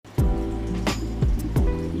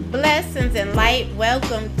Blessings and light.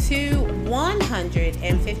 Welcome to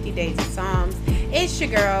 150 Days of Psalms. It's your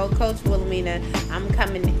girl, Coach Wilhelmina. I'm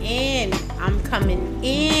coming in,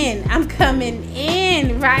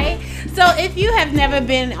 right? So if you have never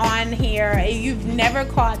been on here, if you've never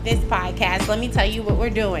caught this podcast, let me tell you what we're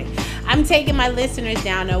doing. I'm taking my listeners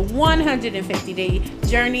down a 150-day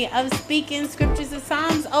journey of speaking scriptures and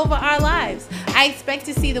Psalms over our lives. I expect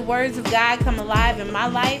to see the words of God come alive in my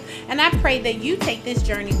life, and I pray that you take this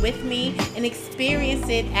journey with me and experience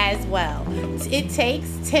it as well. It takes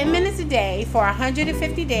 10 minutes a day for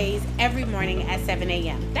 150 days every morning at 7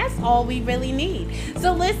 a.m. That's all we really need.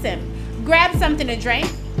 So listen, grab something to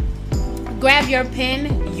drink, grab your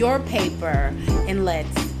pen, your paper, and let's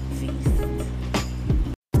feast.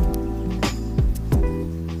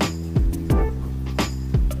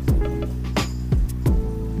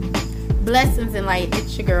 Blessings and light.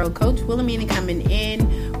 It's your girl, Coach Wilhelmina, coming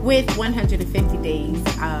in with 150 days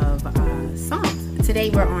of Psalms. Today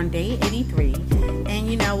we're on day 83, and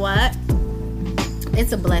you know what?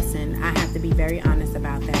 It's a blessing. I have to be very honest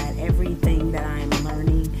about that. Everything that I'm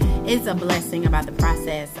learning is a blessing about the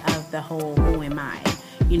process of the whole who am I?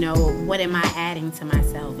 You know, what am I adding to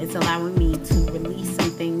myself? It's allowing me to release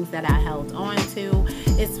some things that I held on to.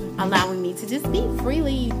 It's allowing me to just be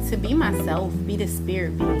freely, to be myself, be the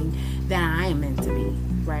spirit being that I am meant to be,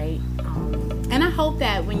 right? And I hope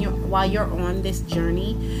that while you're on this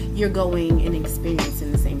journey, you're going and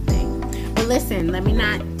experiencing the same thing. But listen, let me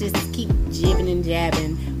not just keep jibbing and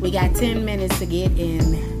jabbing. We got 10 minutes to get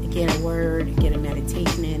a word, get a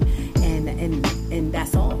meditation in, and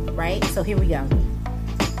that's all, right? So here we go.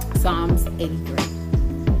 Psalms 83.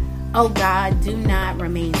 Oh God, do not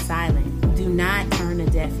remain silent. Do not turn a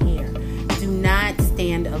deaf ear. Do not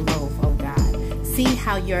stand aloof, oh God. See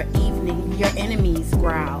how your enemies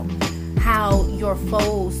growl, how your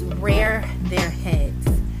foes rear their heads.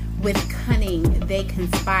 With cunning they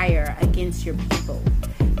conspire against your people.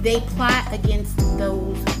 They plot against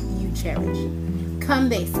those you cherish. Come,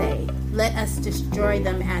 they say, let us destroy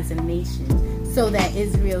them as a nation, so that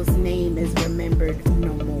Israel's name is remembered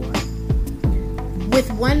no more.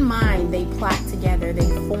 With one mind they plot together, they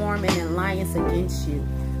form an alliance against you.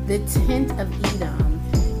 The tent of Edom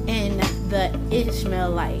and the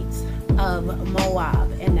Ishmaelites of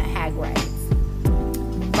Moab and the Hagrites,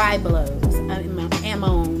 Byblos,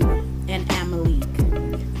 Ammon and Amalek,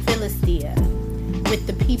 Philistia, with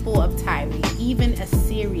the people of Tyre. Even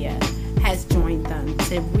Assyria has joined them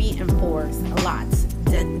to reinforce Lot's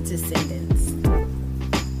descendants.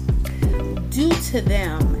 Do to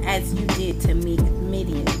them as you did to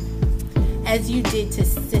Midian, as you did to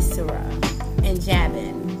Sisera and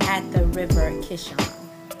Jabin at the river Kishon,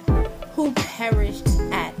 who perished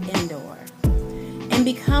at Endor, and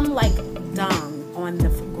become like dung on the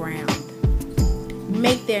ground.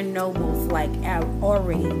 Make their nobles like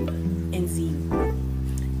Oreb and Zeb,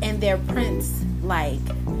 and their prince like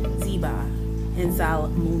Zebah and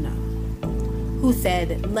Zalmunna, who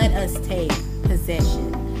said, let us take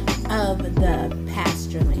possession of the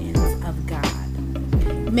pasture lands of God.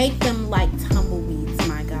 Make them like tumbleweeds,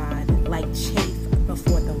 my God, like chaff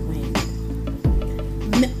before the wind.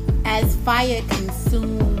 As fire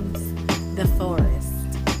consumes the forest,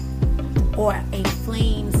 or a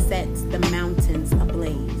flame sets the mountains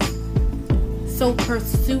ablaze, so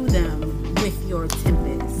pursue them with your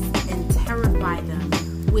tempest and terrify them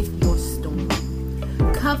with your storm.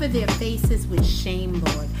 Cover their faces with shame,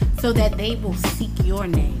 Lord, so that they will seek your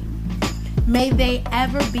name. May they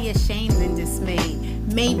ever be ashamed and dismayed.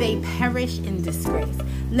 May they perish in disgrace.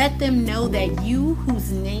 Let them know that you,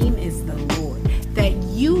 whose name is the Lord, that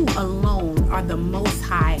you alone are the most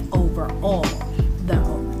high over all the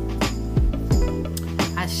earth.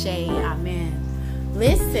 Ashe, amen.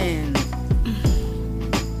 Listen.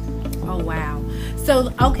 Oh, wow.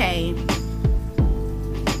 So, okay.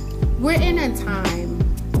 We're in a time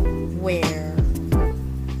where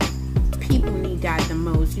people need God the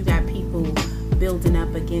most. You got people building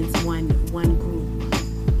up against one group,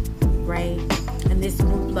 right? And this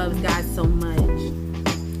group loves God so much,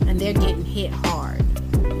 and they're getting hit hard.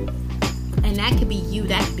 And that could be you,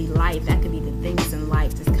 that could be life, that could be the things in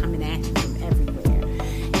life just coming at you from everywhere.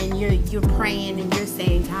 And you're praying and you're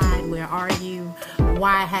saying, God, where are you?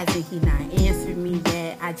 Why hasn't he not answered me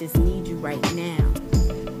yet? I just need you right now.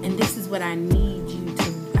 And this is what I need you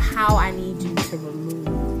to, how I need you to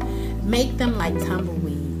remove. Make them like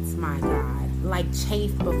tumbleweeds, my God, like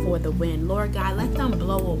chaff before the wind. Lord God, let them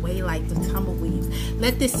blow away like the tumbleweeds.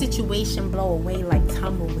 Let this situation blow away like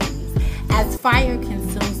tumbleweeds. As fire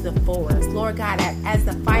consumes the forest, Lord God, as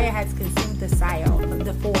the fire has consumed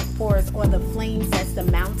the forest, or the flame sets the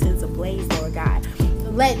mountains ablaze, Lord God.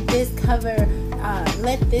 let this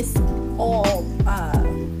all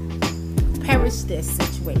perish this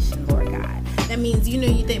situation, Lord God. That means, you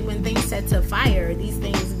think when things set to fire, these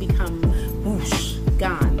things become whoosh,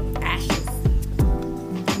 gone, ashes,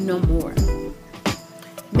 no more.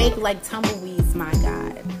 Make like tumbleweeds, my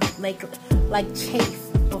God, like chaff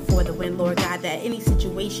before the wind, Lord God, that any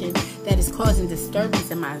situation that is causing disturbance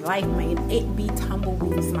in my life, may it be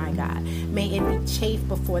tumbleweeds, my God. May it be chaff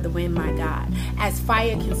before the wind, my God. As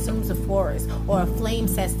fire consumes a forest or a flame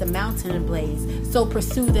sets the mountain ablaze, so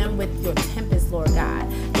pursue them with your tempest, Lord God,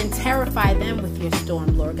 and terrify them with your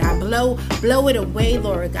storm, Lord God. Blow it away,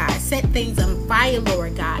 Lord God. Set things on fire,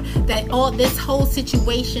 Lord God, that all this whole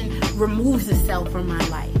situation removes itself from my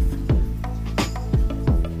life.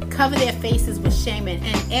 Cover their faces with shame, and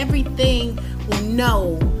everything will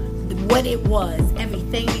know what it was. Every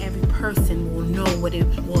person will know what it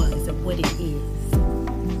was and what it is.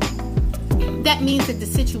 That means that the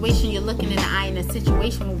situation you're looking in the eye, and the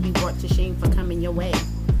situation will be brought to shame for coming your way.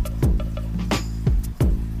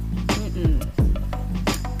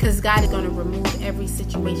 Because God is going to remove every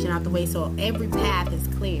situation out the way, so every path is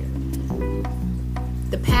clear.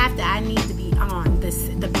 The path that I need to be on,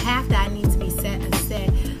 the path that I need to be set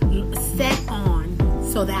on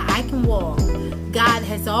so that I can walk, God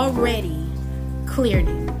has already cleared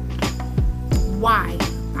it. Why?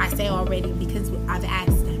 I say already because I've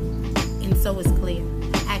asked him, and so it's clear.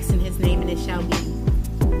 Ask in his name and it shall be.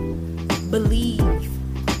 Believe.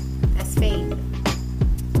 That's faith.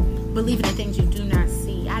 Believe in the things you do not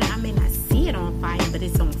see. I may not see it on fire, but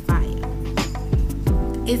it's on fire.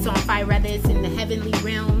 It's on fire, whether it's in the heavenly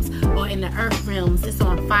realms or in the earth realms. It's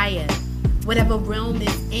on fire. Whatever realm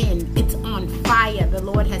it's in, it's on fire. The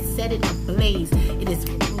Lord has set it ablaze. It is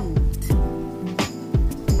removed.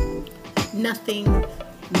 Nothing,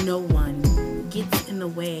 no one gets in the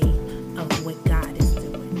way of what God is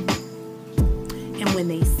doing. And when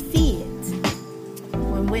they see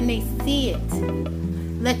it,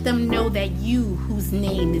 let them know that you, whose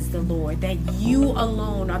name is the Lord, that you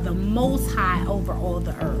alone are the most high over all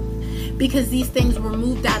the earth. Because these things were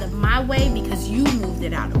moved out of my way, because you moved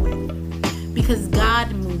it out of the way. Because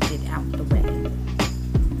God moved it out the way.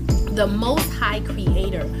 The Most High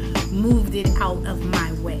Creator moved it out of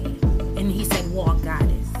my way. And he said, walk,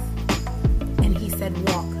 goddess. And he said,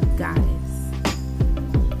 walk, goddess.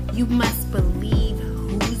 You must believe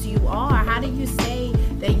whose you are. How do you say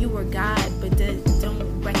that you are God, but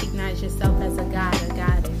don't recognize yourself as a God or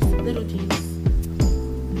goddess? Little g's.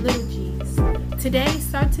 Little g's. Today,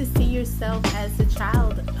 start to see yourself as a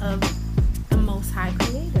child of the Most High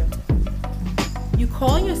Creator. You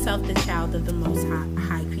call yourself the child of the Most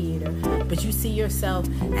High Creator, but you see yourself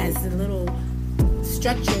as the little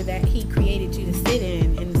structure that he created you to sit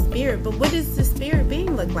in the spirit. But what does the spirit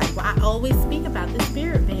being look like? Well, I always speak about the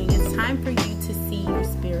spirit being. It's time for you to see your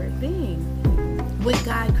spirit being, what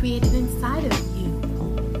God created inside of you.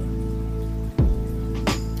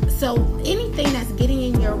 So anything that's getting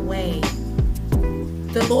in your way,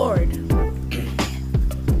 the Lord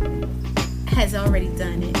has already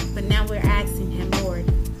done it. But now we're asking him, Lord,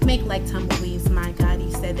 make like tumbleweeds, my God.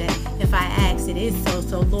 You said that if I ask, it is so.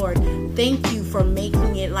 So Lord, thank you for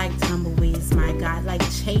making it like tumbleweeds, my God, like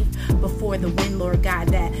chaff before the wind, Lord God,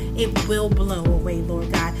 that it will blow away,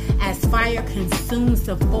 Lord God. As fire consumes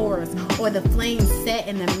the forest or the flames set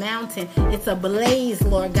in the mountain, it's ablaze,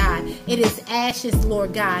 Lord God. It is ashes,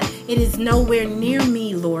 Lord God. It is nowhere near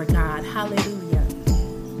me, Lord God. Hallelujah.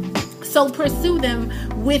 So pursue them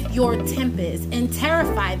with your tempest and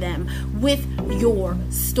terrify them with your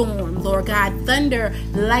storm, Lord God. Thunder,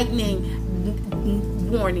 lightning,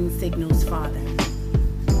 warning signals, Father.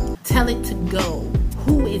 Tell it to go.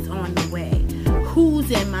 Who is on the way?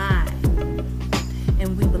 Whose am I?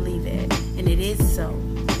 And we believe it. And it is so.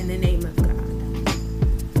 In the name of God.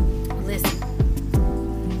 Listen.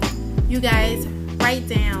 You guys, write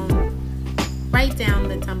down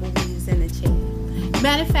the tumbleweeds and the chaff.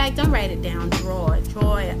 Matter of fact, don't write it down. Draw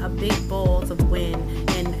a big balls of wind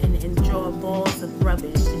and draw balls of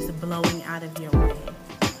rubbish just blowing out of your way.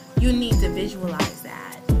 You need to visualize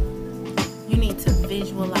that. You need to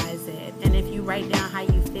visualize it. And if you write down how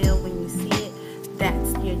you feel when you see it,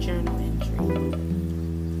 that's your journal entry.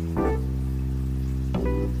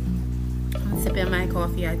 I'm sipping my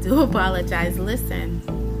coffee. I do apologize. Listen,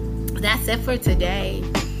 that's it for today.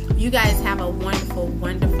 You guys have a wonderful,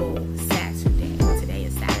 wonderful Saturday. Today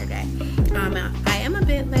is Saturday. I am a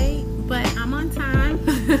bit late, but I'm on time.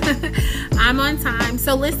 I'm on time.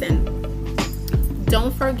 So listen,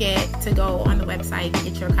 don't forget to go on the website,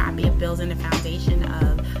 get your copy of Building the Foundation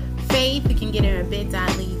of Faith. You can get it at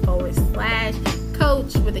bit.ly/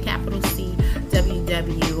 Coach with a capital C,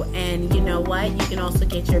 WW. And you know what? You can also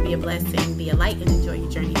get your Be a Blessing, Be a Light, and Enjoy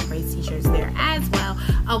Your Journey and Praise t-shirts there as well.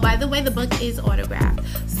 Oh, by the way, the book is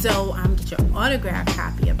autographed. So get your autographed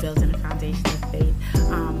copy of Building a Foundation of Faith.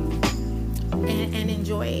 And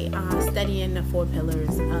enjoy studying the 4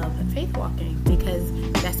 pillars of faith walking, because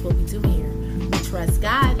that's what we do here. We trust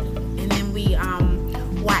God, and then we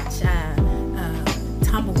watch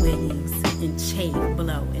tumbleweeds and chaff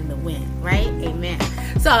blow in the wind, right? Amen.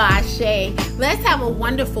 So Ashe, let's have a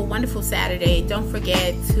wonderful, wonderful Saturday. Don't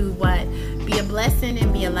forget to be a blessing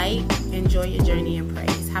and be a light. Enjoy your journey in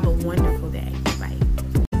praise. Have a wonderful day. Bye.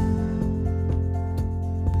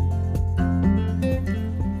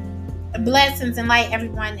 Blessings and light,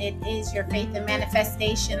 everyone. It is your faith and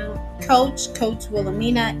manifestation Coach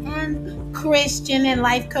Wilhelmina, and Christian and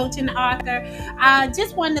life coach and author.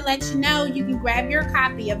 Just wanted to let you know you can grab your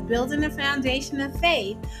copy of Building a Foundation of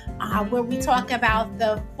Faith, where we talk about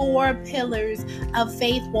the 4 pillars of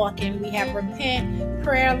faith walking. We have repent,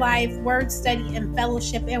 prayer life, word study, and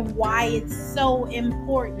fellowship, and why it's so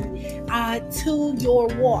important to your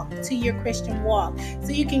walk, to your Christian walk.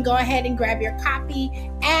 So you can go ahead and grab your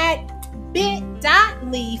copy at bit.ly/coach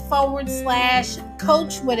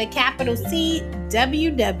with a capital C,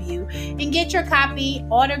 WW, and get your copy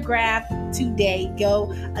autographed today.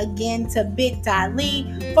 Go again to bit.ly/coach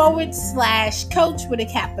with a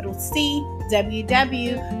capital C,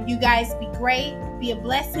 WW. You guys be great, be a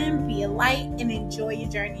blessing, be a light, and enjoy your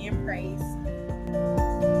journey in praise.